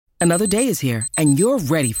Another day is here, and you're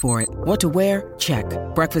ready for it. What to wear? Check.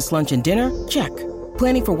 Breakfast, lunch, and dinner? Check.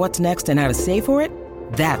 Planning for what's next and how to save for it?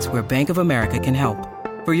 That's where Bank of America can help.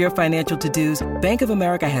 For your financial to-dos, Bank of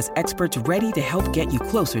America has experts ready to help get you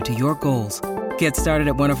closer to your goals. Get started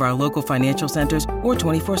at one of our local financial centers or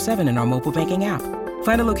 24/7 in our mobile banking app.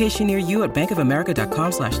 Find a location near you at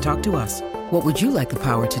bankofamerica.com/talktous. What would you like the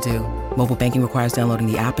power to do? Mobile banking requires downloading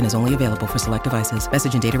the app and is only available for select devices.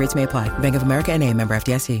 Message and data rates may apply. Bank of America N.A., member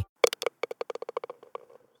FDIC.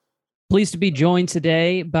 Pleased to be joined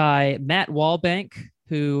today by Matt Wallbank,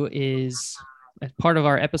 who is part of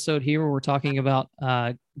our episode here where we're talking about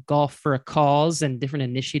golf for a cause and different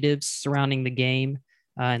initiatives surrounding the game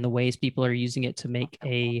and the ways people are using it to make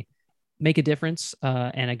a difference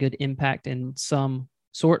and a good impact in some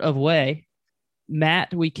sort of way.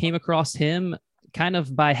 Matt, we came across him kind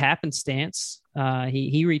of by happenstance.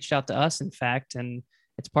 He reached out to us, in fact, and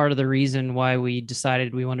it's part of the reason why we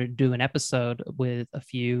decided we wanted to do an episode with a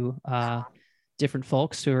few different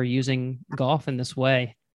folks who are using golf in this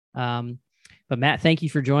way. But Matt, thank you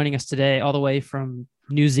for joining us today, all the way from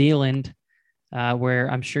New Zealand,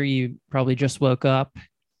 where I'm sure you probably just woke up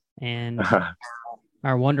and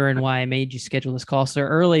are wondering why I made you schedule this call so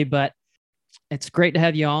early, but it's great to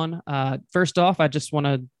have you on. First off, I just want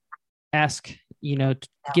to ask,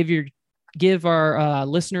 to give our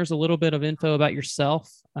listeners a little bit of info about yourself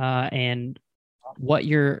and what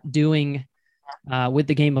you're doing with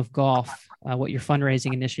the game of golf, what your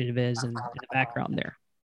fundraising initiative is, and the background there.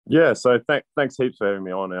 Yeah, so thanks heaps for having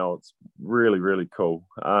me on, Al. It's really, really cool.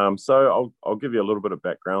 So I'll give you a little bit of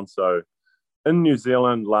background. So in New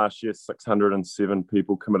Zealand last year, 607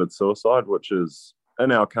 people committed suicide, which is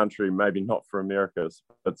in our country, maybe not for America.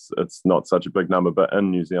 It's not such a big number, but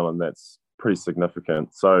in New Zealand, that's pretty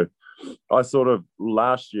significant. So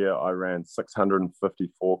last year I ran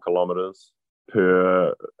 654 kilometers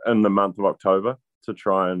in the month of October to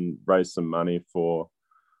try and raise some money for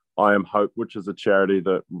I Am Hope, which is a charity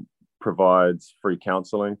that provides free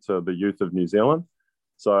counselling to the youth of New Zealand.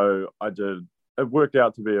 So it worked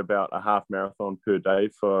out to be about a half marathon per day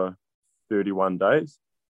for 31 days.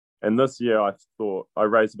 And this year I thought I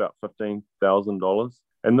raised about $15,000.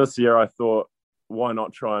 And this year I thought, why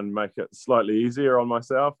not try and make it slightly easier on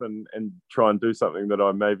myself and try and do something that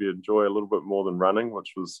I maybe enjoy a little bit more than running,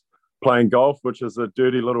 which was playing golf, which is a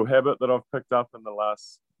dirty little habit that I've picked up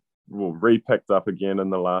re-picked up again in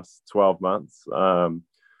the last 12 months.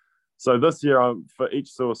 So this year, for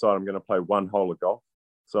each suicide, I'm going to play one hole of golf.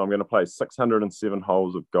 So I'm going to play 607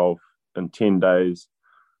 holes of golf in 10 days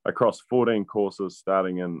across 14 courses,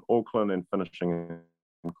 starting in Auckland and finishing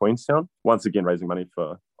in Queenstown. Once again, raising money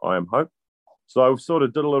for I Am Hope. So I sort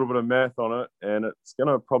of did a little bit of math on it, and it's going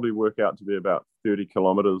to probably work out to be about 30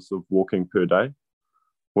 kilometers of walking per day,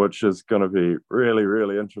 which is going to be really,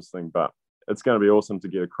 really interesting. But it's going to be awesome to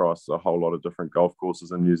get across a whole lot of different golf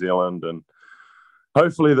courses in New Zealand, and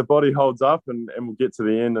hopefully the body holds up and we'll get to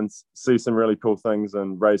the end and see some really cool things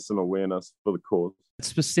and raise some awareness for the cause.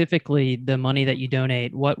 Specifically, the money that you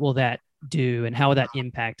donate, what will that do and how will that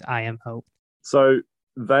impact I Am Hope? So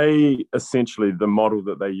they essentially, the model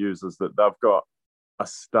that they use is that they've got a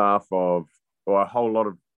staff or a whole lot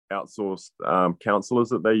of outsourced counsellors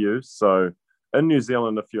that they use. So in New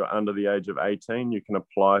Zealand, if you're under the age of 18, you can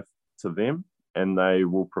apply to them and they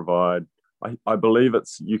will provide, I believe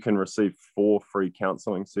you can receive 4 free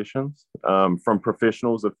counselling sessions from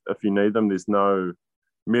professionals if you need them. There's no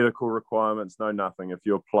medical requirements, no nothing. If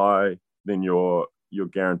you apply, then you're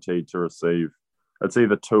guaranteed to receive, it's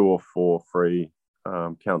either 2 or 4 free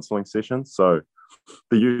counselling sessions. So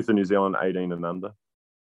the youth in New Zealand, 18 and under.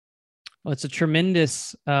 Well, it's a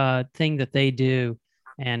tremendous thing that they do.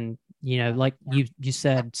 And, like you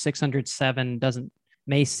said, 607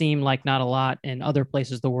 may seem like not a lot in other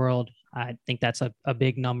places of the world. I think that's a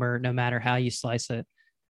big number, no matter how you slice it.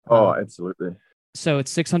 Oh, absolutely. So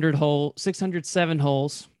it's 607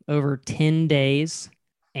 holes over 10 days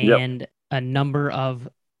and a number of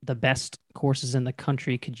the best courses in the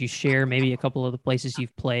country. Could you share maybe a couple of the places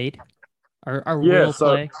you've played or will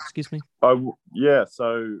play? Excuse me.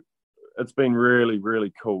 So it's been really,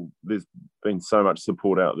 really cool. There's been so much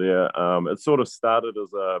support out there. It sort of started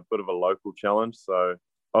as a bit of a local challenge. So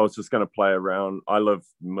I was just going to play around. I live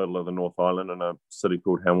middle of the North Island in a city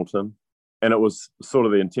called Hamilton. And it was sort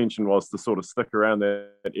of the intention was to sort of stick around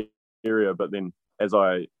that area. But then as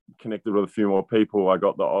I connected with a few more people, I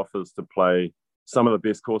got the offers to play some of the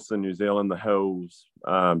best courses in New Zealand, the Hills,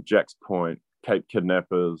 Jacks Point, Cape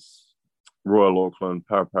Kidnappers, Royal Auckland,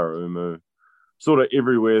 Paraparaumu, sort of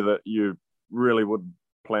everywhere that you really would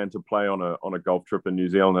plan to play on a golf trip in New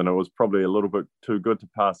Zealand. And it was probably a little bit too good to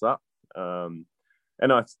pass up.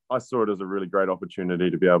 And I saw it as a really great opportunity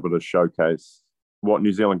to be able to showcase what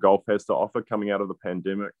New Zealand golf has to offer coming out of the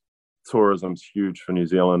pandemic. Tourism's huge for New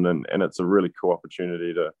Zealand, and it's a really cool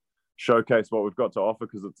opportunity to showcase what we've got to offer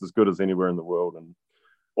because it's as good as anywhere in the world. And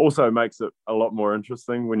also makes it a lot more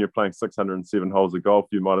interesting when you're playing 607 holes of golf.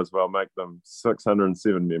 You might as well make them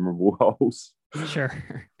 607 memorable holes. Sure.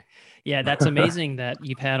 Yeah, that's amazing that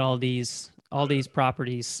you've had all these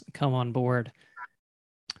properties come on board.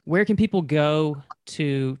 Where can people go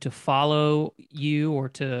to follow you or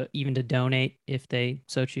to even to donate if they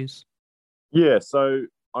so choose? Yeah, so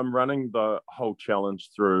I'm running the whole challenge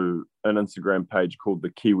through an Instagram page called the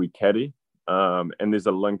Kiwi Caddy, and there's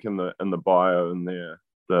a link in the bio in there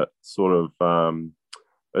that sort of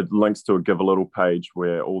it links to a Give a Little page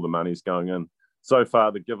where all the money's going in. So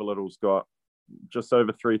far, the Give a Little's got just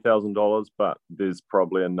over $3,000, but there's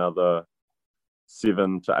probably another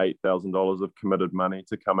 $7,000 to $8,000 of committed money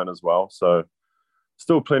to come in as well. So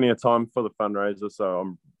still plenty of time for the fundraiser. So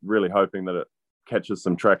I'm really hoping that it catches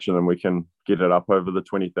some traction and we can get it up over the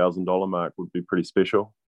 $20,000 mark. Would be pretty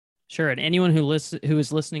special. Sure. And anyone who is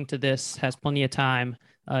listening to this has plenty of time.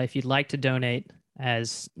 If you'd like to donate,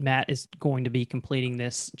 as Matt is going to be completing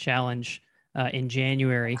this challenge in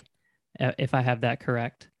January, if I have that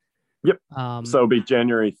correct. Yep. So it'll be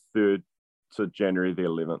January 3rd to January the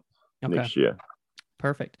 11th next year.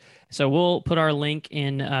 Perfect. So we'll put our link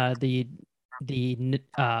in the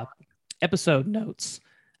episode notes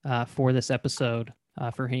for this episode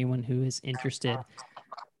for anyone who is interested.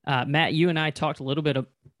 Matt, you and I talked a little bit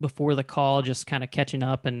before the call, just kind of catching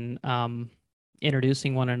up and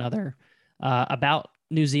introducing one another about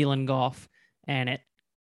New Zealand golf, and it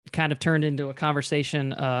kind of turned into a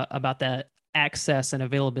conversation about the access and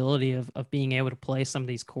availability of being able to play some of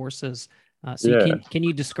these courses. Can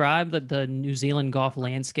you describe the New Zealand golf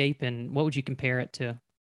landscape and what would you compare it to?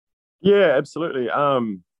 Yeah, absolutely.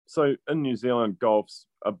 So in New Zealand, golf's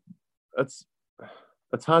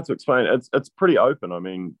it's hard to explain. It's pretty open. I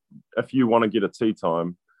mean, if you want to get a tee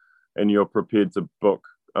time and you're prepared to book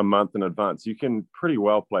a month in advance, you can pretty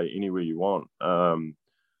well play anywhere you want.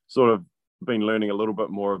 Sort of been learning a little bit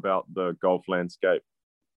more about the golf landscape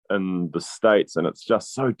in the States, and it's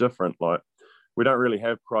just so different. Like, we don't really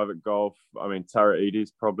have private golf. I mean, Tara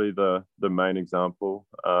Eadie's probably the main example.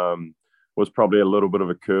 Was probably a little bit of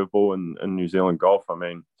a curveball in New Zealand golf. I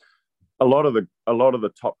mean, a lot of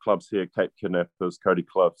the top clubs here, Cape Kidnappers, Cody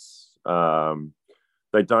Cliffs,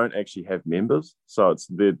 they don't actually have members, so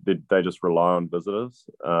they just rely on visitors.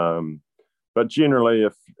 But generally,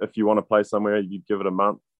 if you want to play somewhere, you give it a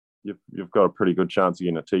month, you've got a pretty good chance of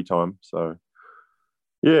getting a tee time. So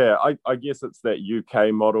yeah, I guess it's that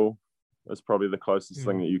UK model is probably the closest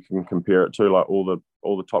thing that you can compare it to. Like all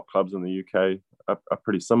the top clubs in the UK are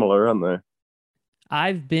pretty similar, aren't they?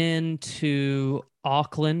 I've been to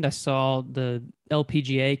Auckland. I saw the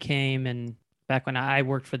LPGA came, and back when I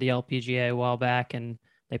worked for the LPGA a while back, and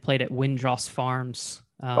they played at Windross Farms.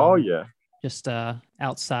 Just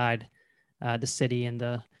outside the city in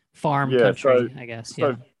the farm country, I guess.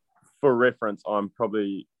 So for reference, I'm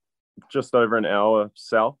probably just over an hour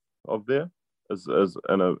south of there, is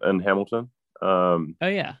in Hamilton.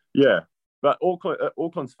 But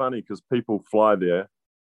Auckland's funny because people fly there,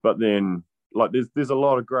 but then like there's a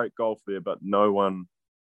lot of great golf there, but no one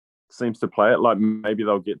seems to play it. Like maybe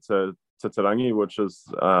they'll get to Tarangi, which is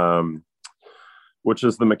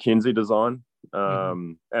the Mackenzie design,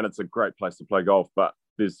 and it's a great place to play golf. But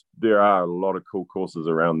there are a lot of cool courses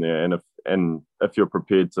around there, and if you're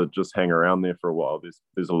prepared to just hang around there for a while,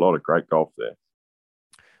 there's a lot of great golf there.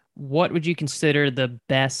 What would you consider the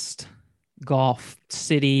best golf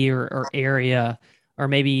city or area, or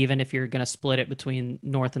maybe even if you're going to split it between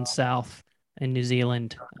North and South in New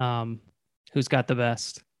Zealand, who's got the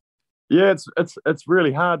best? Yeah, it's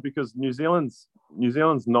really hard because New Zealand's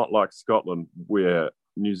not like Scotland, where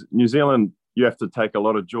New Zealand, you have to take a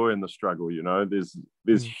lot of joy in the struggle. You know,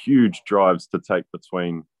 there's huge drives to take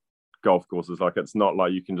between golf courses. Like, it's not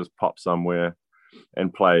like you can just pop somewhere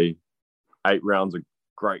and play 8 rounds of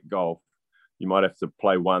great golf. You might have to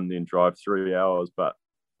play one, then drive 3 hours, but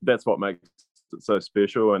that's what makes it so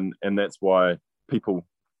special. And that's why people,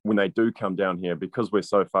 when they do come down here, because we're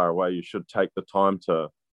so far away, you should take the time to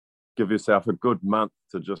give yourself a good month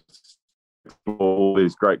to just explore all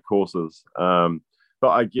these great courses. But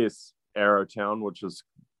I guess Arrowtown, which is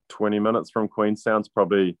 20 minutes from Queenstown, is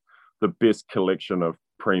probably the best collection of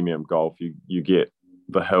premium golf. You get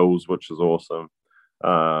the Hills, which is awesome.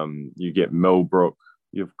 You get Millbrook.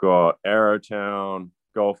 You've got Arrowtown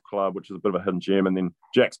Golf Club, which is a bit of a hidden gem, and then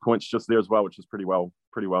Jack's Point's just there as well, which is pretty well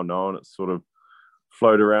known. It's sort of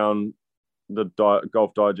float around the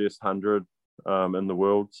Golf Digest 100 in the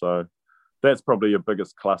world. So that's probably your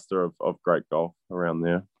biggest cluster of great golf around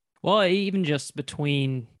there. Well, even just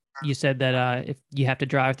between, you said that if you have to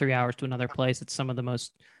drive 3 hours to another place, it's one of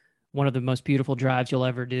the most beautiful drives you'll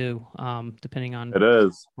ever do, depending on it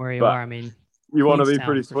is where you are. I mean, you want to be Queenstown,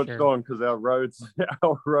 pretty switched on because our roads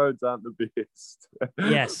aren't the best.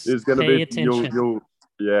 Yes, there's going to pay be attention.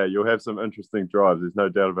 you'll have some interesting drives. There's no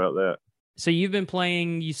doubt about that. So you've been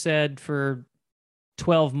playing, you said, for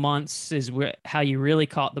 12 months is how you really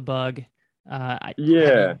caught the bug. Have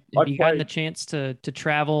you gotten the chance to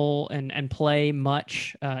travel and play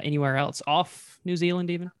much anywhere else off New Zealand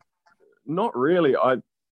even? Not really. I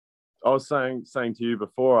was saying to you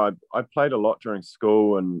before, I played a lot during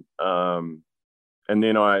school, and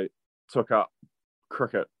then I took up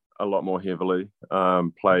cricket a lot more heavily.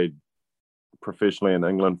 Played professionally in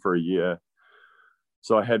England for a year.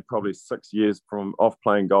 So I had probably 6 years from off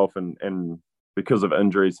playing golf, and because of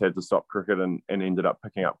injuries had to stop cricket and ended up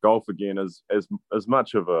picking up golf again as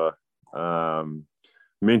much of a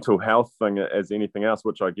mental health thing as anything else,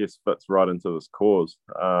 which I guess fits right into this cause.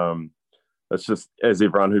 It's just, as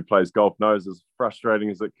everyone who plays golf knows, as frustrating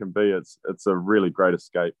as it can be, it's a really great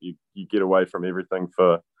escape. You get away from everything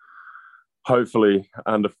for hopefully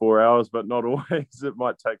under 4 hours, but not always. It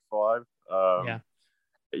might take 5.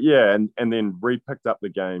 And then re-picked up the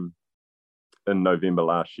game in November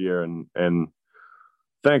last year, and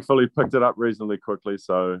thankfully picked it up reasonably quickly,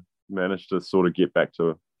 so managed to sort of get back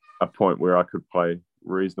to a point where I could play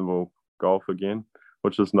reasonable golf again,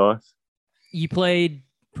 which is nice. You played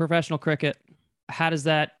professional cricket. How does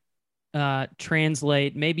that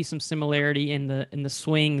translate? Maybe some similarity in the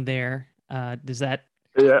swing there. Does that?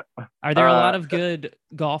 Yeah. Are there a lot of good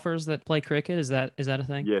golfers that play cricket? Is that a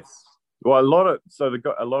thing? Yes. Well, a lot of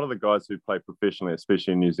the guys who play professionally,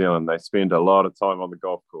 especially in New Zealand, they spend a lot of time on the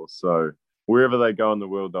golf course. So wherever they go in the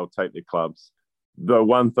world, they'll take their clubs. The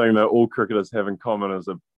one thing that all cricketers have in common is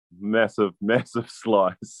a massive, massive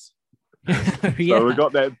slice. So we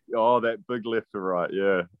got that big left to right.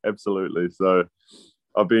 Yeah, absolutely. So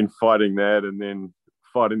I've been fighting that, and then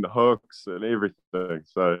fighting the hooks and everything.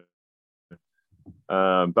 So,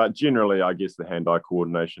 but generally, I guess the hand-eye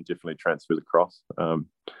coordination definitely transfers across.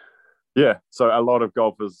 So a lot of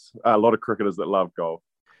cricketers that love golf.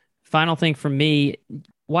 Final thing for me,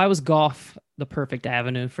 why was golf the perfect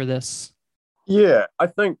avenue for this? Yeah, I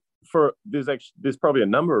think there's probably a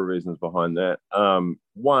number of reasons behind that.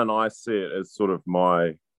 One, I see it as sort of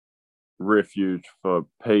my refuge for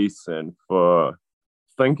peace and for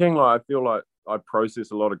thinking. Like, I feel like I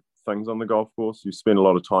process a lot of things on the golf course. You spend a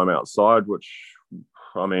lot of time outside, which,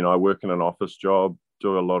 I mean, I work in an office job,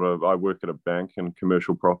 I work at a bank and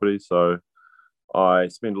commercial property, so I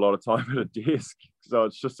spend a lot of time at a desk. So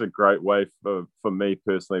it's just a great way for me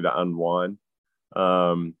personally to unwind.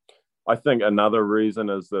 I think another reason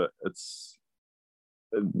is that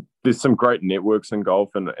there's some great networks in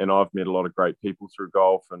golf, and I've met a lot of great people through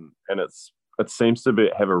golf, and it seems to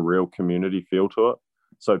have a real community feel to it.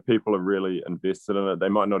 So people are really invested in it. They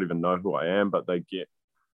might not even know who I am, but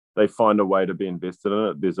they find a way to be invested in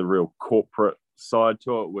it. There's a real corporate side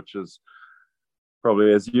to it, which is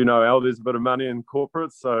probably, as you know, Al, there's a bit of money in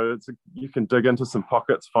corporate, so you can dig into some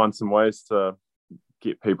pockets, find some ways to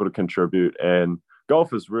get people to contribute. And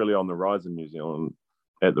golf is really on the rise in New Zealand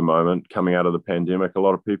at the moment, coming out of the pandemic. A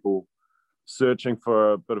lot of people searching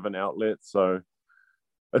for a bit of an outlet, so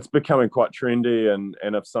it's becoming quite trendy. And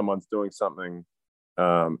if someone's doing something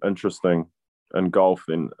interesting in golf,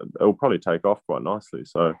 then it'll probably take off quite nicely.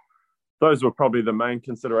 So those were probably the main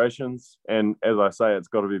considerations. And as I say, it's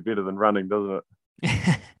got to be better than running, doesn't it?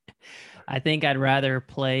 I think I'd rather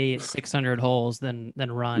play 600 holes than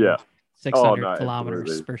run 600 kilometers,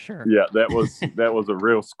 absolutely. For sure. Yeah, that was a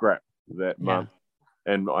real scrap that month.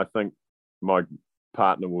 And I think my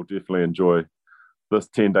partner will definitely enjoy this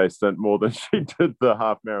 10-day stint more than she did the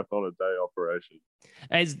half marathon a day operation.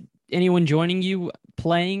 Is anyone joining you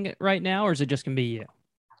playing right now, or is it just going to be you?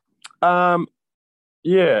 I'm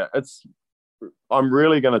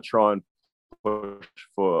really going to try and push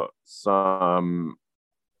for some,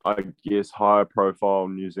 I guess, higher profile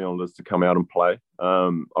New Zealanders to come out and play.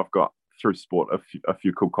 I've got through sport a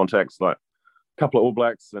few cool contacts, like a couple of All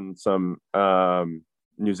Blacks and some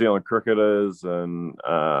New Zealand cricketers, and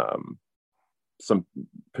some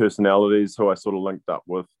personalities who I sort of linked up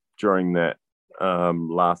with during that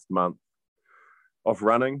last month of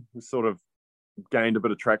running. We sort of gained a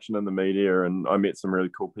bit of traction in the media, and I met some really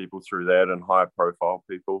cool people through that, and higher profile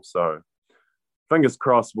people. So fingers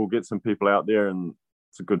crossed we'll get some people out there, and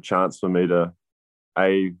it's a good chance for me to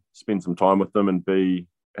A, spend some time with them, and B,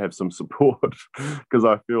 have some support, because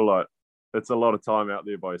I feel like it's a lot of time out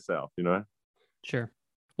there by yourself, you know? Sure.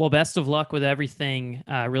 Well, best of luck with everything.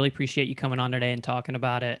 Really appreciate you coming on today and talking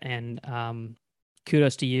about it. And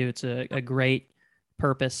kudos to you. It's a great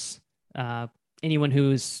purpose. Anyone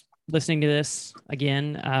who's listening to this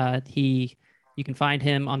again, you can find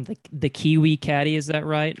him on the Kiwi Caddy. Is that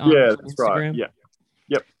right? On Yeah, that's Instagram? right. Yeah.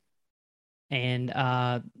 Yep.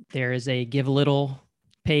 And there is a Give a Little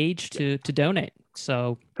page to donate.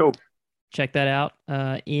 So Cool. check that out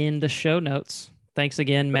in the show notes. Thanks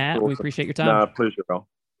again, Matt. Awesome. We appreciate your time. No, pleasure, Al.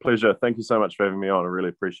 Pleasure. Thank you so much for having me on. I really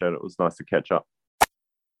appreciate it. It was nice to catch up.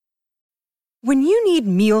 When you need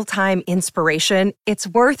mealtime inspiration, it's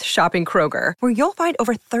worth shopping Kroger, where you'll find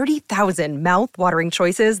over 30,000 mouth-watering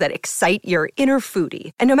choices that excite your inner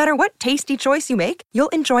foodie. And no matter what tasty choice you make, you'll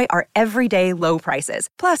enjoy our everyday low prices,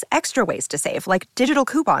 plus extra ways to save, like digital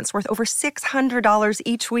coupons worth over $600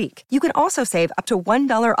 each week. You can also save up to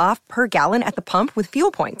 $1 off per gallon at the pump with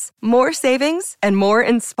fuel points. More savings and more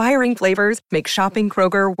inspiring flavors make shopping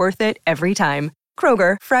Kroger worth it every time.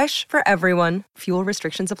 Kroger, fresh for everyone. Fuel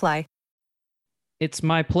restrictions apply. It's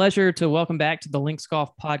my pleasure to welcome back to the Links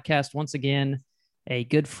Golf Podcast once again, a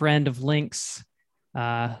good friend of Links,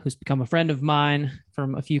 who's become a friend of mine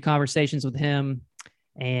from a few conversations with him.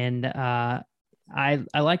 And I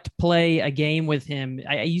like to play a game with him.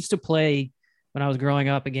 I used to play, when I was growing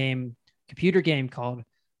up, computer game called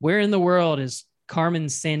Where in the World is Carmen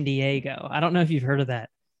Sandiego? I don't know if you've heard of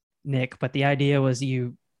that, Nick, but the idea was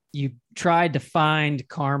you tried to find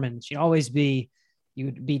Carmen. You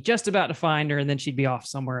would be just about to find her, and then she'd be off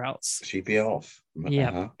somewhere else. She'd be off. Yeah.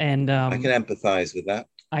 Uh-huh. And I can empathize with that.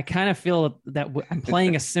 I kind of feel that I'm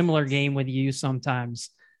playing a similar game with you sometimes,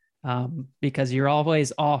 because you're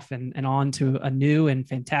always off and on to a new and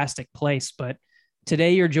fantastic place. But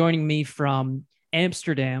today you're joining me from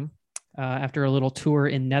Amsterdam after a little tour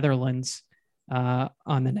in Netherlands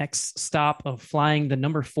on the next stop of flying the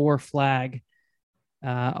number 4 flag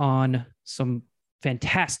on some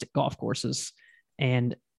fantastic golf courses.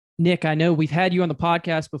 And Nick, I know we've had you on the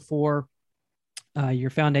podcast before.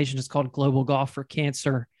 Your foundation is called Global Golf for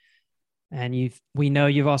Cancer. And we know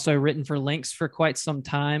you've also written for Links for quite some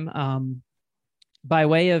time. By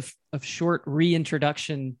way of short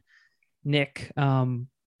reintroduction, Nick, can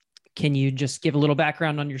you just give a little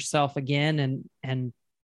background on yourself again and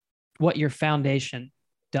what your foundation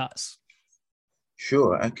does?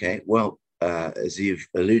 Sure. Okay. Well, as you've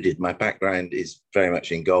alluded, my background is very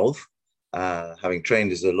much in golf. Having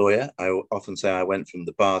trained as a lawyer, I often say I went from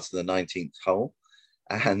the bar to the 19th hole.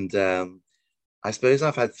 And I suppose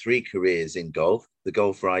I've had 3 careers in golf: the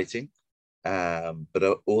golf writing,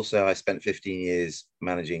 but also I spent 15 years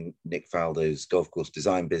managing Nick Faldo's golf course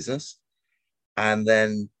design business. And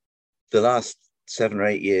then the last 7 or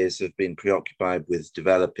 8 years have been preoccupied with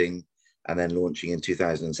developing and then launching in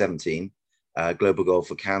 2017 Global Golf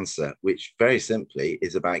for Cancer, which very simply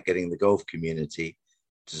is about getting the golf community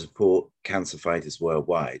to support cancer fighters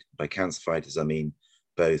worldwide. By cancer fighters, I mean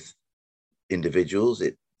both individuals.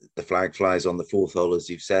 The flag flies on the 4th hole, as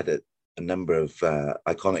you've said, at a number of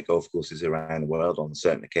iconic golf courses around the world on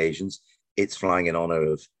certain occasions. It's flying in honor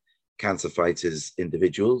of cancer fighters,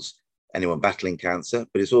 individuals, anyone battling cancer,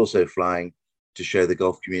 but it's also flying to show the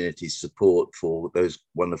golf community's support for those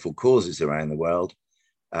wonderful causes around the world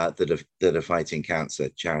that are fighting cancer,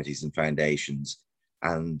 charities and foundations.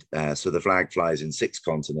 And so the flag flies in 6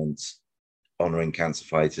 continents, honoring cancer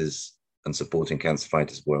fighters and supporting cancer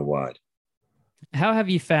fighters worldwide. How have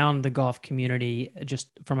you found the golf community, just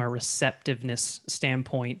from a receptiveness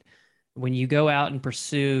standpoint, when you go out and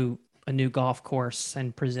pursue a new golf course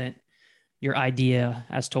and present your idea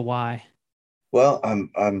as to why? Well,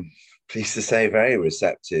 I'm pleased to say very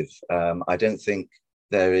receptive. I don't think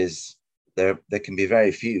there can be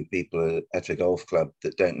very few people at a golf club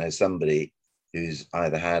that don't know somebody who's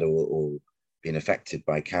either had or been affected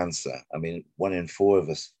by cancer. I mean, 1 in 4 of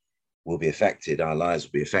us will be affected. Our lives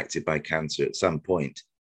will be affected by cancer at some point.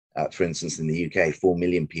 For instance, in the UK, 4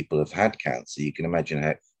 million people have had cancer. You can imagine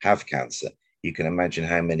how have cancer. You can imagine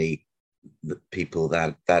how many people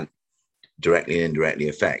that directly and indirectly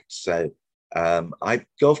affect. So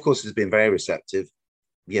golf courses have been very receptive.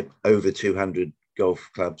 Yep, over 200 golf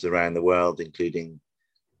clubs around the world, including,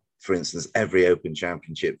 for instance, every Open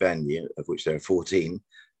Championship venue, of which there are 14,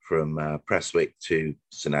 from Prestwick to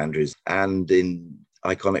St Andrews, and in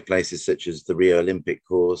iconic places such as the Rio Olympic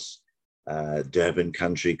course, Durban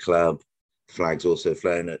Country Club. Flags also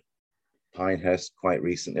flown at Pinehurst quite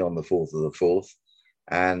recently on the 4th of the 4th.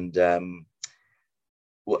 And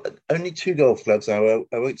only 2 golf clubs, I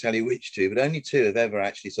won't tell you which 2, but only 2 have ever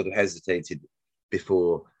actually sort of hesitated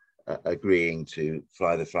before agreeing to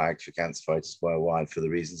fly the flag for cancer fighters worldwide for the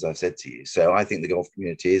reasons I've said to you. So I think the golf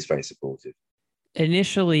community is very supportive.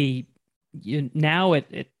 initially, now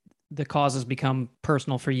the cause has become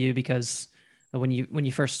personal for you because when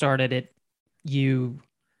you first started it, you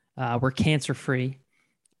were cancer free,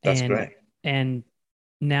 That's great. and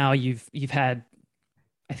now you've had,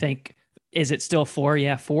 I think, is it still four?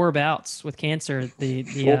 Yeah, four bouts with cancer. The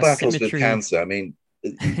Four battles with symmetry. cancer. I mean,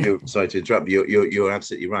 you're sorry to interrupt. You're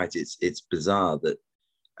absolutely right. It's bizarre that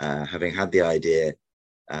having had the idea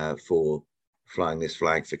for flying this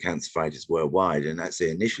flag for cancer fighters worldwide, and that's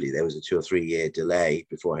initially there was a 2 or 3 year delay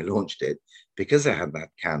before I launched it because I had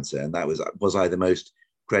that cancer, and that was I the most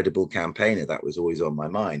credible campaigner? That was always on my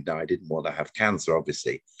mind. Now I didn't want to have cancer,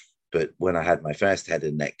 obviously, but when I had my first head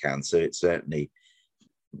and neck cancer, it certainly,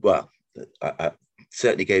 well, I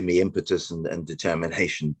certainly gave me impetus and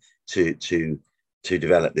determination to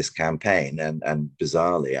develop this campaign. And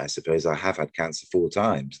bizarrely, I suppose I have had cancer 4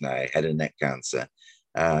 times now, head and neck cancer.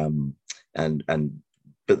 But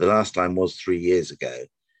the last time was 3 years ago.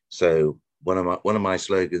 So one of my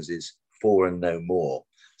slogans is 4 and no more.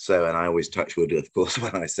 So, and I always touch wood, of course,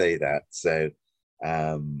 when I say that. So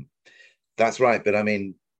that's right. But I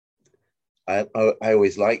mean, I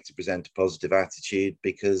always like to present a positive attitude,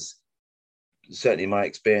 because certainly my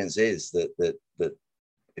experience is that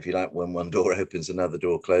if you like, when one door opens, another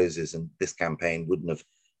door closes, and this campaign wouldn't have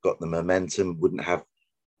got the momentum, wouldn't have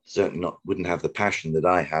the passion that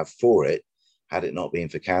I have for it, had it not been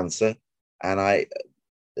for cancer. And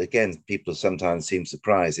again, people sometimes seem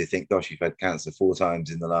surprised. They think, gosh, you've had cancer 4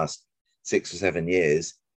 times in the last 6 or 7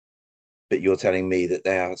 years, but you're telling me that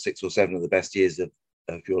they are 6 or 7 of the best years of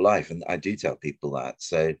your life. And I do tell people that.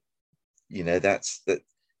 So, that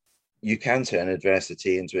you can turn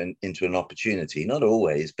adversity into an opportunity. Not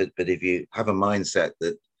always, but if you have a mindset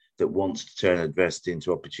that wants to turn adversity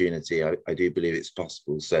into opportunity, I do believe it's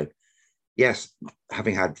possible. So yes,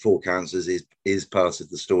 having had 4 cancers is part of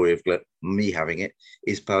the story of me having it,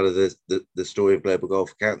 is part of the story of Global Goal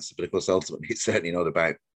for Cancer. But of course, ultimately, it's certainly not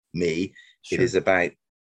about me. Sure. It is about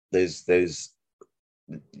those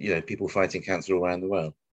people fighting cancer all around the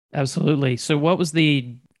world. Absolutely. So was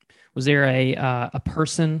there a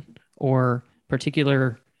person or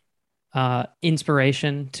particular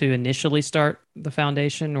inspiration to initially start the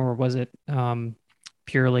foundation, or was it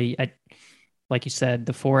purely, like you said,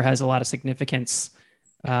 the 4 has a lot of significance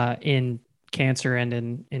in cancer and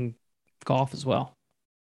in golf as well?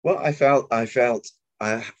 Well, I felt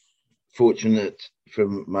fortunate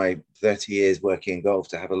from my 30 years working in golf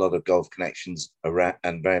to have a lot of golf connections around,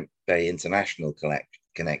 and very, very international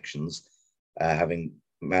connections. Having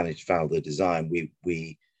managed Falder Design,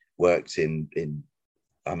 we worked in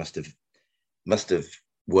I must have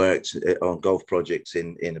worked on golf projects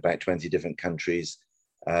in about 20 different countries,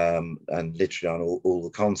 and literally on all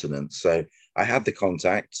the continents. So I had the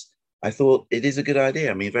contacts. I thought it is a good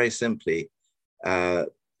idea. I mean, very simply,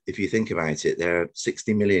 if you think about it, there are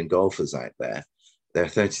 60 million golfers out there. There are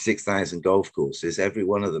 36,000 golf courses. Every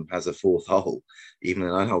one of them has a 4th hole. Even a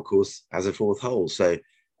 9-hole course has a 4th hole. So,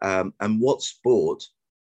 and what sport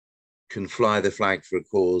can fly the flag for a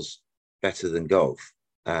cause better than golf?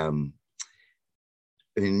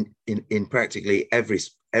 In practically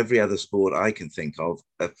every other sport I can think of,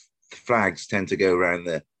 flags tend to go around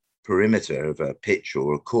the perimeter of a pitch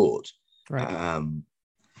or a court. Right.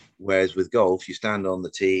 Whereas with golf, you stand on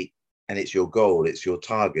the tee and it's your goal, it's your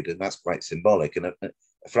target, and that's quite symbolic. And a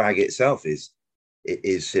flag itself is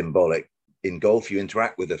symbolic. In golf, you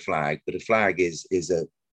interact with a flag, but a flag is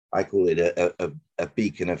I call it a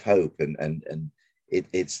beacon of hope, and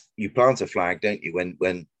it's you plant a flag, don't you,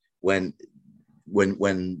 when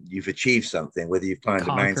you've achieved something, whether you've climbed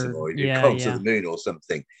a mountain or you've gone to the moon or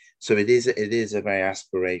something. So it is a very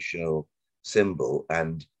aspirational symbol.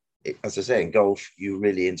 And as I say, in golf, you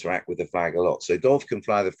really interact with the flag a lot. So golf can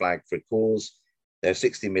fly the flag for a cause. There are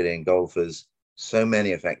 60 million golfers, so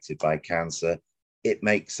many affected by cancer. It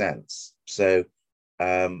makes sense. So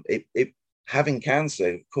having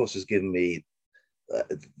cancer, of course, has given me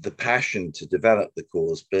the passion to develop the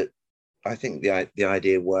cause, but I think the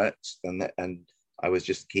idea works, and I was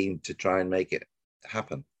just keen to try and make it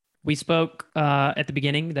happen. We spoke at the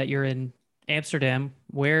beginning that you're in Amsterdam.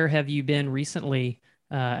 Where have you been recently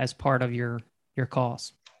as part of your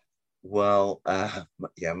cause? Well,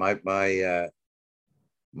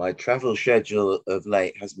 my travel schedule of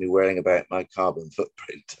late has me worrying about my carbon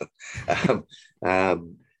footprint.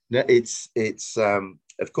 It's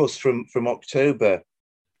of course from October.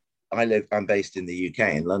 I'm based in the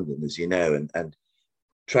UK, in London, as you know, and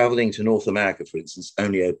traveling to North America, for instance,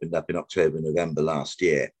 only opened up in October, November last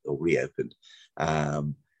year, or reopened.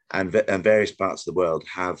 And various parts of the world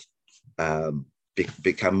have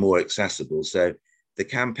become more accessible. So the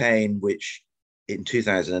campaign, which in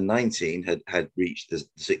 2019 had reached the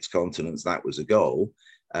 6 continents. That was a goal.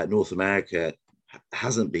 North America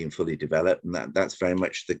hasn't been fully developed, and that's very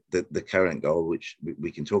much the current goal, which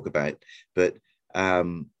we can talk about. But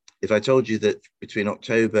if I told you that between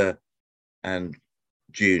October and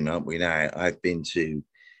June, aren't we now, I've been to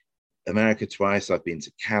America twice, I've been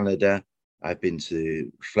to Canada, I've been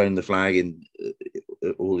to flown the flag in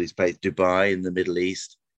all these places, Dubai in the Middle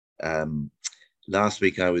East. Last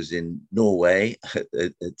week I was in Norway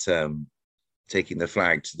at taking the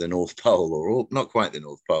flag to the North Pole, or not quite the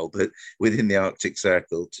North Pole, but within the Arctic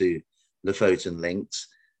Circle to Lofoten Links.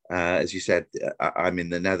 As you said, I'm in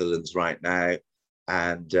the Netherlands right now.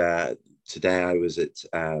 And today I was at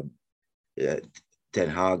Den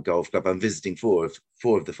Haag Golf Club. I'm visiting four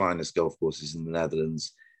of the finest golf courses in the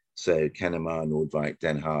Netherlands. So Kennemer, Noordwijk,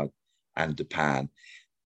 Den Haag, and De Pan.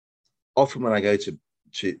 Often when I go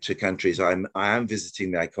to countries, I am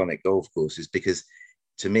visiting the iconic golf courses, because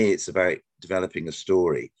to me it's about developing a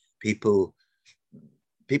story. People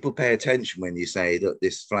pay attention when you say that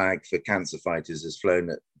this flag for cancer fighters has flown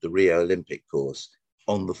at the Rio Olympic course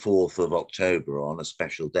on the 4th of October on a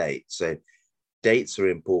special date. So dates are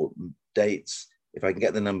important. Dates, if I can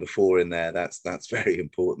get the number 4 in there, that's very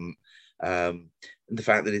important. And the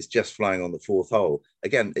fact that it's just flying on the 4th hole.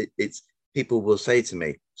 Again, it's people will say to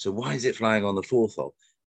me, so why is it flying on the 4th hole?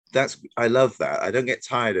 I love that. I don't get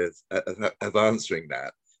tired of answering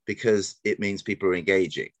that, because it means people are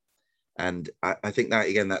engaging. And I think that,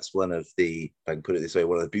 again, that's one of the, if I can put it this way,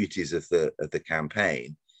 one of the beauties of the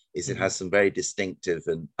campaign is it has some very distinctive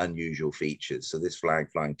and unusual features. So this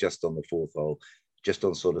flag flying just on the 4th hole, just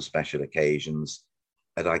on sort of special occasions,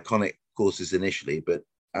 at iconic courses initially, but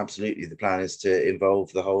absolutely the plan is to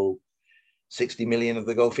involve the whole 60 million of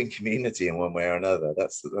the golfing community in one way or another.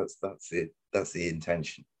 That's the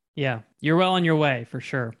intention. Yeah, you're well on your way for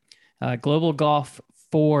sure. Global Golf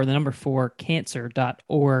 4, the number 4,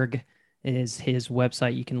 cancer.org is his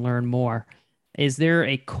website. You can learn more. Is there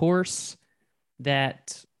a course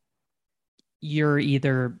that you're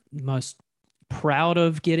either most proud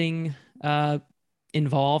of getting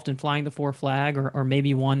involved in flying the 4 flag, or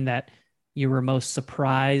maybe one that you were most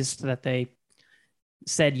surprised that they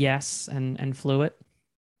said yes and flew it?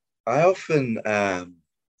 I often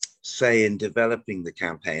say in developing the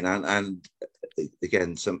campaign, and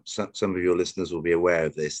again, some of your listeners will be aware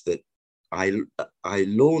of this, that I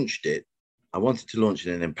launched it. I wanted to launch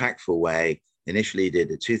it in an impactful way. Initially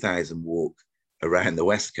did a 2,000 walk around the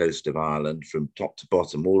west coast of Ireland from top to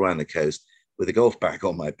bottom, all around the coast, with a golf bag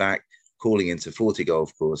on my back, calling into 40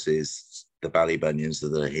 golf courses, the Ballybunions,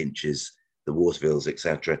 the Hinches, the Watervilles,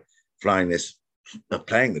 etc., playing the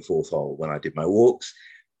 4th hole when I did my walks.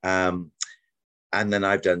 And then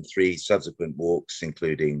I've done 3 subsequent walks,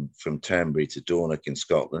 including from Turnberry to Dornoch in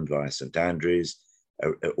Scotland via St Andrews,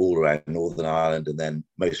 all around Northern Ireland. And then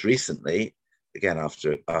most recently, again,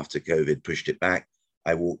 after COVID pushed it back,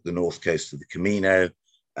 I walked the north coast of the Camino,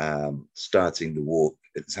 starting the walk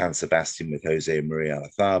at San Sebastian with Jose Maria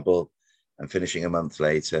Alazábal, and finishing a month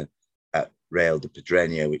later at Real de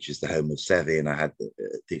Pedreña, which is the home of Seve. And I had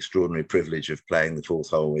the extraordinary privilege of playing the 4th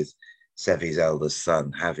hole with Seve's eldest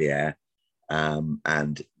son, Javier,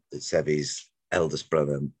 and Seve's eldest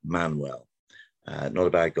brother, Manuel. Not a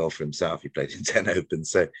bad golfer himself. He played in 10 Open.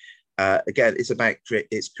 So again, it's about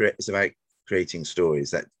creating stories.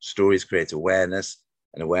 That stories create awareness,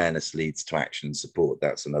 and awareness leads to action and support.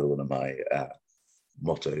 That's another one of my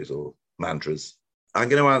mottos or mantras. I'm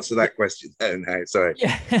going to answer that question now. Sorry.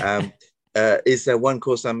 Yeah. Is there one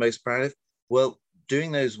course I'm most proud of? Well,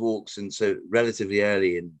 doing those walks, and so relatively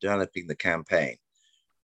early in developing the campaign,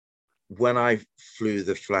 when I flew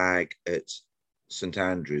the flag at St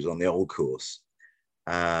Andrews on the old course,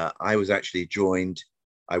 I was actually joined.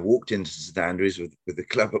 I walked into St Andrews with the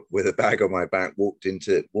club with a bag on my back, walked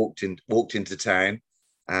into town,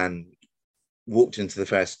 and walked into the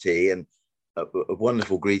first tee, and a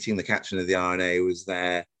wonderful greeting. The captain of the R&A was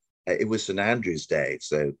there. It was St Andrews Day,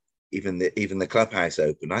 so even the clubhouse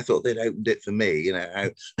opened. I thought they'd opened it for me. You know,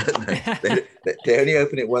 they only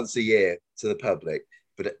open it once a year to the public.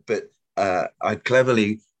 But I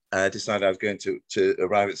cleverly decided I was going to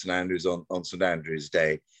arrive at St Andrews on St Andrews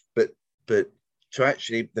Day. But to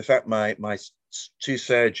actually, the fact my 2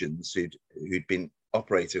 surgeons who'd been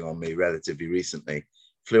operating on me relatively recently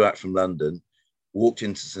flew out from London, walked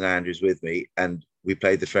into St Andrews with me, and we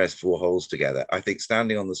played the first 4 holes together. I think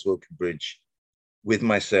standing on the Swilcan Bridge with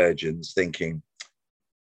my surgeons, thinking,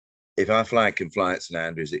 if our flag can fly at St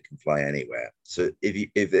Andrews, it can fly anywhere. So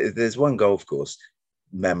if there's one golf course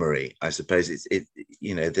memory, I suppose it's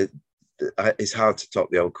hard to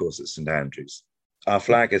top the old course at St Andrews. Our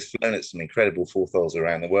flag has flown at some incredible fourth holes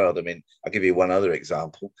around the world. I mean, I'll give you one other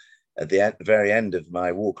example. At the very end of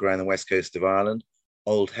my walk around the west coast of Ireland,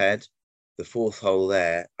 Old Head, the fourth hole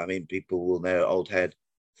there, I mean, people will know Old Head,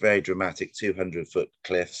 very dramatic 200-foot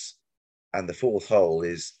cliffs. And the fourth hole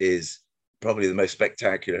is probably the most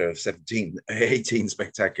spectacular of 18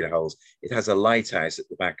 spectacular holes. It has a lighthouse at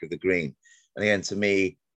the back of the green. And again, to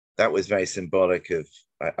me, that was very symbolic of,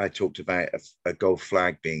 I talked about a golf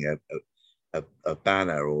flag being a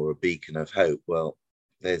banner or a beacon of hope. Well,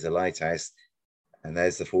 there's a lighthouse and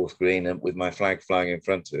there's the fourth green and with my flag flying in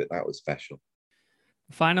front of it. That was special.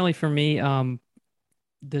 Finally, for me,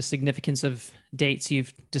 the significance of dates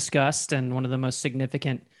you've discussed, and one of the most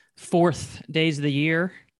significant fourth days of the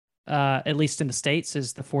year, at least in the States,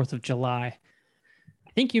 is the 4th of July.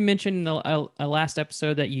 I think you mentioned in a last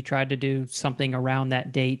episode that you tried to do something around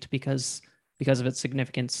that date because of its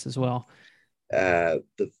significance as well. The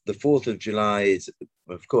 4th of July is,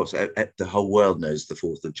 of course, the whole world knows the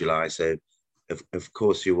 4th of July. So, of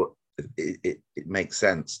course, it makes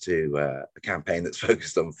sense to a campaign that's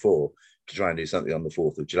focused on 4 to try and do something on the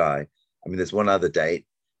 4th of July. I mean, there's one other date.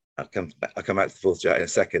 I'll come back to the 4th of July in a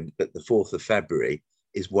second, but the 4th of February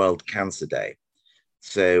is World Cancer Day.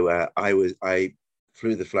 So I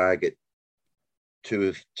flew the flag at two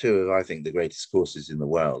of I think the greatest courses in the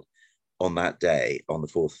world on that day. On the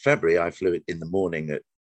 4th of February, I flew it in the morning at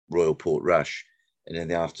Royal Portrush and in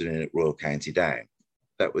the afternoon at Royal County Down.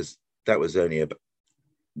 That was only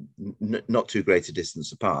not too great a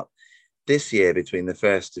distance apart. This year, between the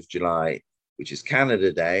 1st of July, which is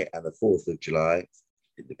Canada Day, and the 4th of July,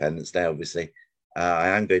 Independence Day, obviously, I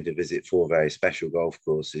am going to visit 4 very special golf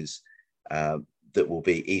courses that will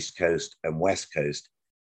be East Coast and West Coast.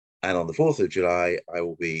 And on the 4th of July, I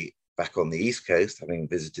will be back on the East Coast, having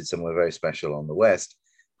visited somewhere very special on the West.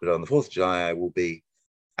 But on the 4th of July, I will be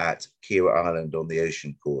at Kiawah Island on the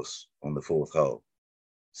Ocean course on the 4th hole.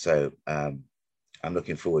 So I'm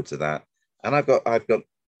looking forward to that. And I've got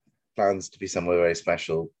plans to be somewhere very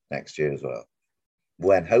special next year as well,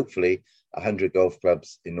 when hopefully 100 golf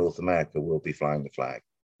clubs in North America will be flying the flag.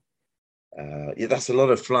 Yeah, that's a lot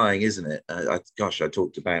of flying, isn't it? I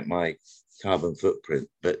talked about my carbon footprint,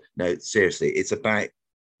 but no, seriously, it's about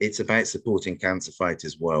supporting cancer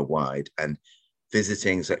fighters worldwide and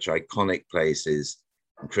visiting such iconic places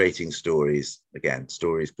and creating stories. Again,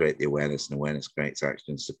 stories create the awareness, and awareness creates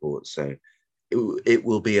action and support. So it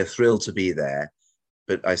will be a thrill to be there.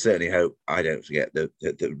 But I certainly hope I don't forget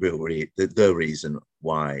the reason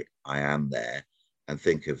why I am there, and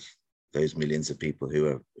think of those millions of people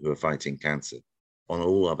who are fighting cancer on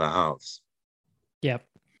all our behalves. Yeah.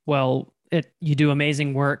 Well, you do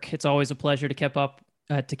amazing work. It's always a pleasure to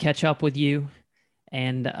catch up with you.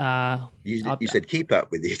 And you said keep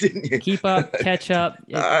up with you, didn't you? Keep up, catch up.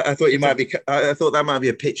 I thought I thought that might be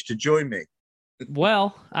a pitch to join me.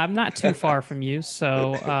 Well, I'm not too far from you,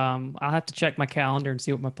 so I'll have to check my calendar and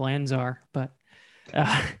see what my plans are. But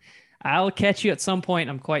I'll catch you at some point,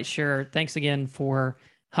 I'm quite sure. Thanks again for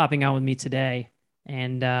hopping on with me today,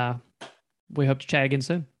 and we hope to chat again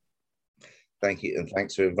soon. Thank you, and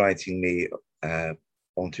thanks for inviting me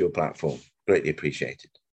onto your platform. Greatly appreciated.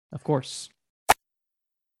 Of course.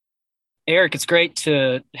 Eric, it's great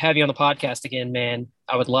to have you on the podcast again, man.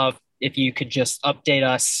 I would love if you could just update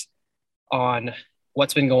us on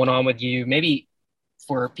what's been going on with you. Maybe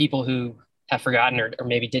for people who have forgotten or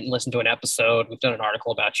maybe didn't listen to an episode, we've done an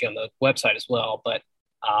article about you on the website as well. But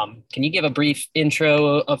can you give a brief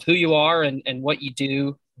intro of who you are and what you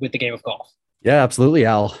do with the game of golf? Yeah, absolutely,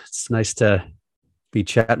 Al. It's nice to be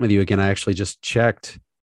chatting with you again. I actually just checked.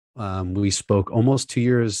 We spoke almost 2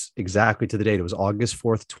 years exactly to the date. It was August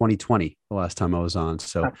 4th, 2020, the last time I was on.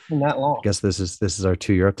 So not that long. I guess this is our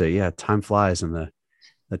 2-year update. Yeah, time flies in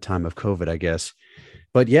the time of COVID, I guess.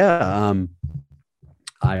 But yeah,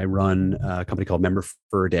 I run a company called Member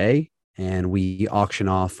for a Day, and we auction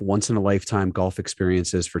off once in a lifetime golf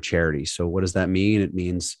experiences for charity. So what does that mean? It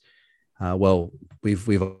means,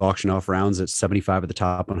 we've auctioned off rounds at 75 of the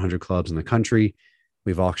top 100 clubs in the country.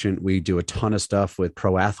 We do a ton of stuff with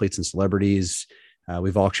pro athletes and celebrities.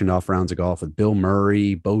 We've auctioned off rounds of golf with Bill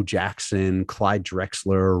Murray, Bo Jackson, Clyde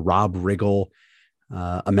Drexler, Rob Riggle,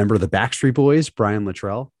 a member of the Backstreet Boys, Brian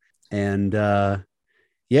Luttrell. And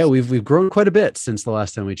we've grown quite a bit since the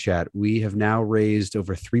last time we chat. We have now raised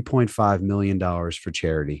over $3.5 million for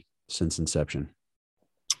charity since inception.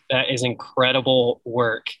 That is incredible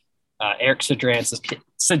work. Eric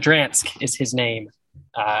Sadransk is his name.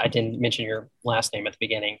 I didn't mention your last name at the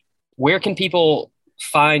beginning. Where can people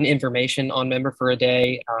find information on Member for a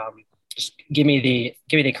Day? Just give me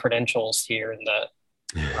the credentials here and the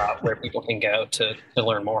where people can go to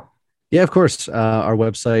learn more. Yeah, of course. Our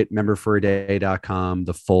website, memberforaday.com,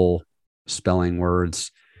 the full spelling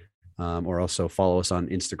words, or also follow us on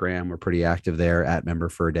Instagram. We're pretty active there at Member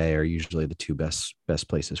for a Day are usually the two best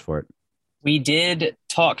places for it. We did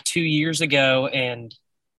talk 2 years ago, and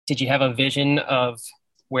did you have a vision of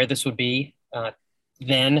where this would be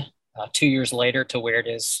then 2 years later to where it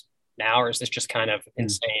is now, or is this just kind of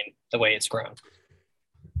insane the way it's grown?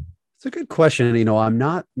 It's a good question. I'm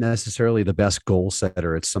not necessarily the best goal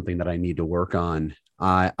setter. It's something that I need to work on.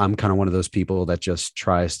 I'm kind of one of those people that just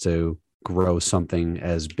tries to grow something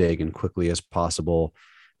as big and quickly as possible,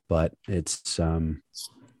 but it's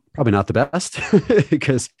probably not the best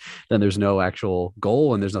because then there's no actual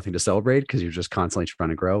goal and there's nothing to celebrate because you're just constantly trying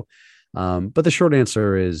to grow. But the short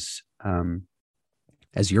answer is,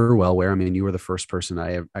 as you're well aware, you were the first person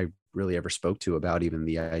I really ever spoke to about even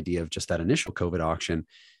the idea of just that initial COVID auction.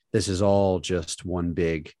 This is all just one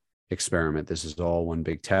big experiment. This is all one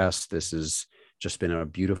big test. This has just been a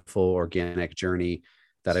beautiful organic journey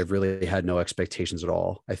that I've really had no expectations at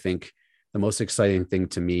all. I think the most exciting thing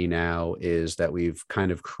to me now is that we've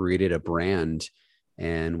kind of created a brand,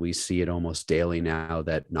 and we see it almost daily now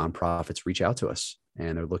that nonprofits reach out to us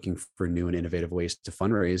and they're looking for new and innovative ways to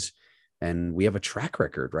fundraise. And we have a track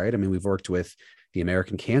record, right? We've worked with the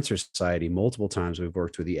American Cancer Society multiple times. We've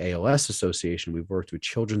worked with the ALS Association. We've worked with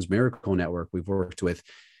Children's Miracle Network. We've worked with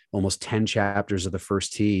almost 10 chapters of the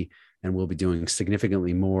First Tee, and we'll be doing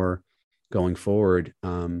significantly more going forward.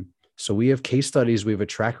 So we have case studies. We have a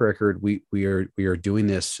track record. We are doing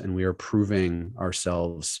this, and we are proving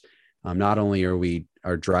ourselves. Not only are we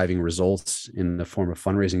driving results in the form of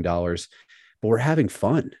fundraising dollars, but we're having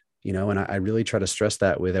fun. And I really try to stress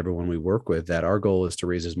that with everyone we work with, that our goal is to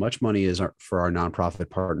raise as much money for our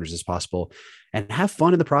nonprofit partners as possible and have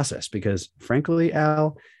fun in the process. Because frankly,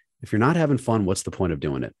 Al, if you're not having fun, what's the point of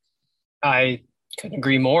doing it? I couldn't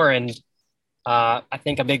agree more. And I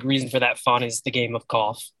think a big reason for that fun is the game of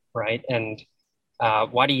golf, right? And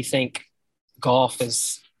why do you think golf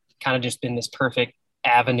has kind of just been this perfect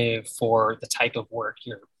avenue for the type of work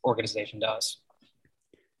your organization does?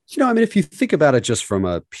 If you think about it just from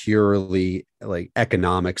a purely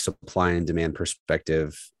economic supply and demand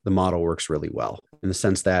perspective, the model works really well in the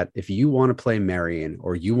sense that if you want to play Marion,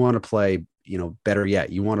 or you want to play, better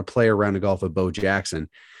yet, you want to play a round of golf with Bo Jackson,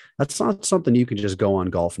 that's not something you can just go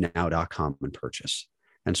on golfnow.com and purchase.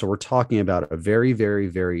 And so we're talking about a very, very,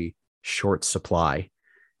 very short supply.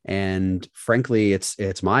 And frankly,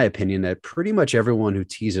 it's my opinion that pretty much everyone who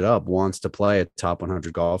tees it up wants to play a top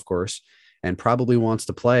 100 golf course, and probably wants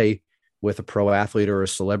to play with a pro athlete or a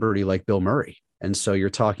celebrity like Bill Murray. And so you're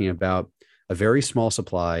talking about a very small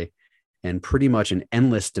supply and pretty much an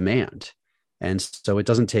endless demand. And so it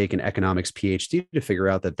doesn't take an economics PhD to figure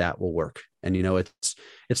out that will work. And,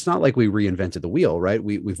 it's not like we reinvented the wheel, right?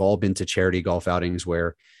 We've all been to charity golf outings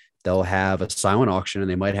where they'll have a silent auction and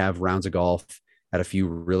they might have rounds of golf at a few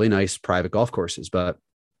really nice private golf courses. But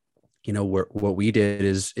what we did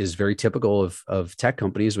is very typical of tech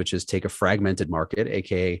companies, which is take a fragmented market,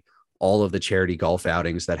 aka all of the charity golf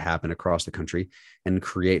outings that happen across the country, and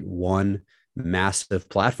create one massive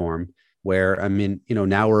platform where,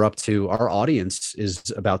 now we're up to, our audience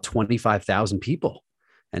is about 25,000 people.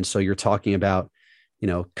 And so you're talking about,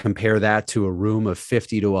 compare that to a room of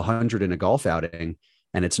 50 to 100 in a golf outing.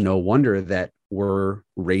 And it's no wonder that we're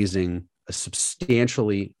raising a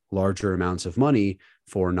substantially larger amounts of money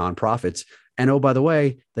for nonprofits. And oh, by the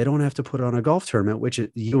way, they don't have to put on a golf tournament, which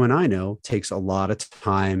you and I know takes a lot of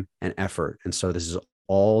time and effort. And so this is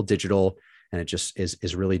all digital, and it just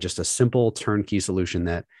is really just a simple turnkey solution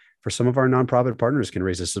that for some of our nonprofit partners can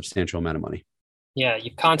raise a substantial amount of money. Yeah,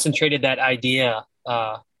 you've concentrated that idea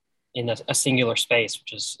in a singular space,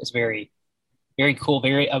 which is very, very cool,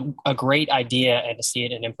 a great idea, and to see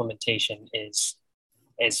it in implementation is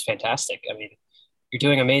fantastic. You're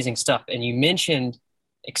doing amazing stuff. And you mentioned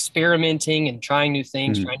experimenting and trying new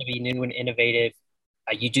things, trying to be new and innovative.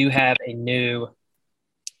 You do have a new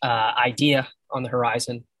idea on the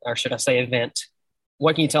horizon, or should I say event.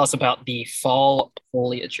 What can you tell us about the fall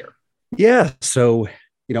foliager? Yeah. So,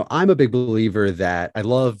 I'm a big believer that I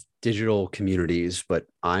love digital communities, but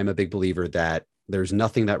I'm a big believer that there's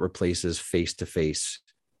nothing that replaces face-to-face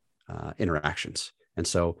interactions. And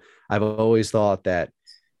so I've always thought that,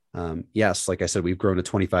 yes, like I said, we've grown to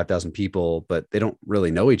 25,000 people, but they don't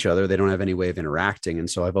really know each other. They don't have any way of interacting. And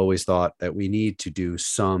so I've always thought that we need to do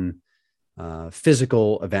some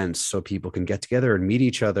physical events so people can get together and meet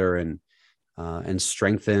each other and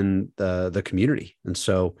strengthen the community. And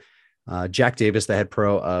so Jack Davis, the head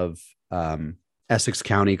pro of Essex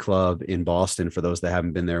County Club in Boston, for those that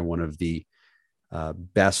haven't been there, one of the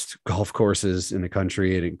best golf courses in the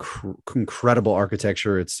country, and incredible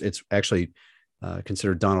architecture. It's actually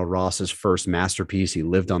considered Donald Ross's first masterpiece. He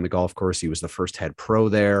lived on the golf course. He was the first head pro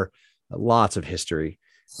there. Lots of history.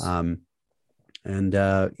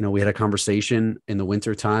 We had a conversation in the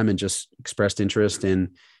winter time and just expressed interest in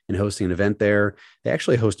hosting an event there. They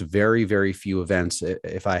actually host very, very few events.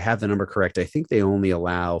 If I have the number correct, I think they only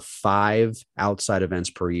allow 5 outside events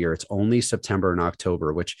per year. It's only September and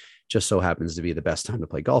October, which just so happens to be the best time to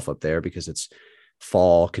play golf up there because it's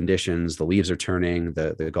fall conditions. The leaves are turning,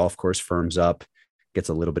 the golf course firms up, gets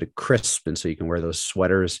a little bit of crisp. And so you can wear those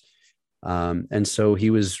sweaters. And so he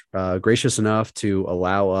was gracious enough to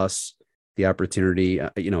allow us the opportunity,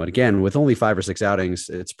 and again, with only 5 or 6 outings,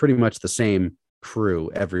 it's pretty much the same crew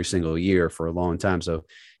every single year for a long time. So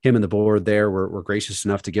him and the board there were gracious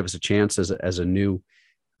enough to give us a chance as a new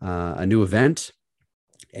event.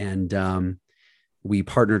 And we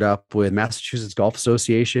partnered up with Massachusetts Golf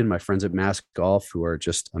Association, my friends at Mass Golf, who are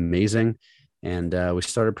just amazing. And we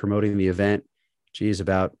started promoting the event,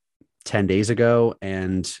 about 10 days ago.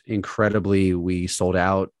 And incredibly, we sold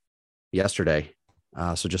out yesterday.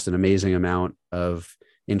 So just an amazing amount of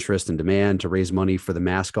interest and demand to raise money for the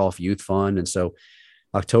Mass Golf Youth Fund. And so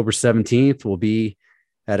October 17th will be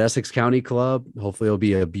at Essex County Club. Hopefully it'll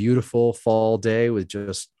be a beautiful fall day with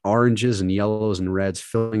just oranges and yellows and reds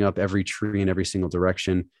filling up every tree in every single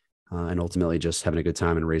direction. And ultimately just having a good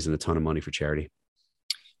time and raising a ton of money for charity.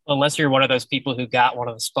 Unless you're one of those people who got one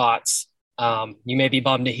of the spots, you may be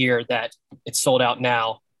bummed to hear that it's sold out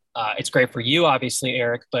now. It's great for you, obviously,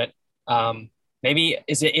 Eric, but maybe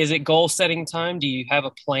is it goal setting time? Do you have a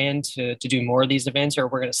plan to do more of these events, or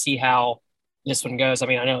we're going to see how this one goes? I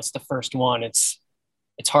mean, I know it's the first one. It's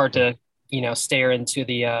hard to, stare into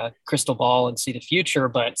the crystal ball and see the future,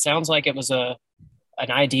 but it sounds like it was an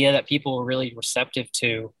idea that people were really receptive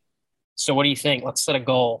to. So what do you think? Let's set a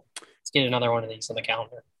goal. Let's get another one of these on the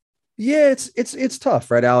calendar. Yeah, it's tough,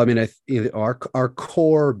 right, Al? I mean, our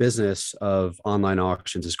core business of online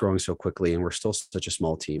auctions is growing so quickly, and we're still such a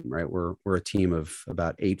small team, right? We're a team of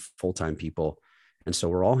about 8 full-time people, and so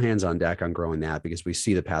we're all hands on deck on growing that because we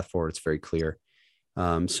see the path forward. It's very clear.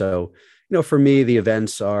 So for me, the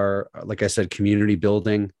events are, like I said, community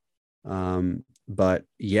building. But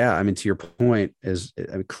yeah, I mean, to your point,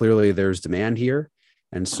 clearly there's demand here,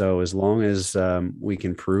 and so as long as we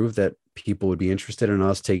can prove that people would be interested in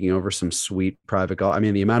us taking over some sweet private golf. I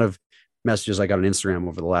mean, the amount of messages I got on Instagram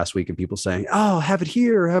over the last week and people saying, "Oh, have it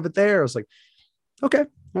here, have it there." I was like, okay,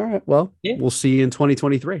 all right. Well, yeah. We'll see you in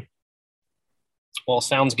 2023. Well,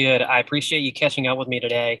 sounds good. I appreciate you catching up with me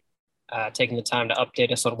today, taking the time to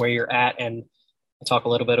update us on where you're at and talk a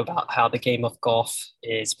little bit about how the game of golf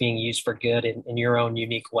is being used for good in your own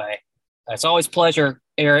unique way. It's always a pleasure,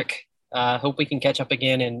 Eric. Hope we can catch up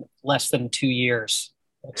again in less than 2 years.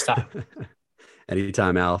 Next time.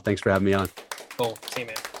 Anytime, Al. Thanks for having me on. Cool. See you,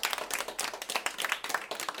 man.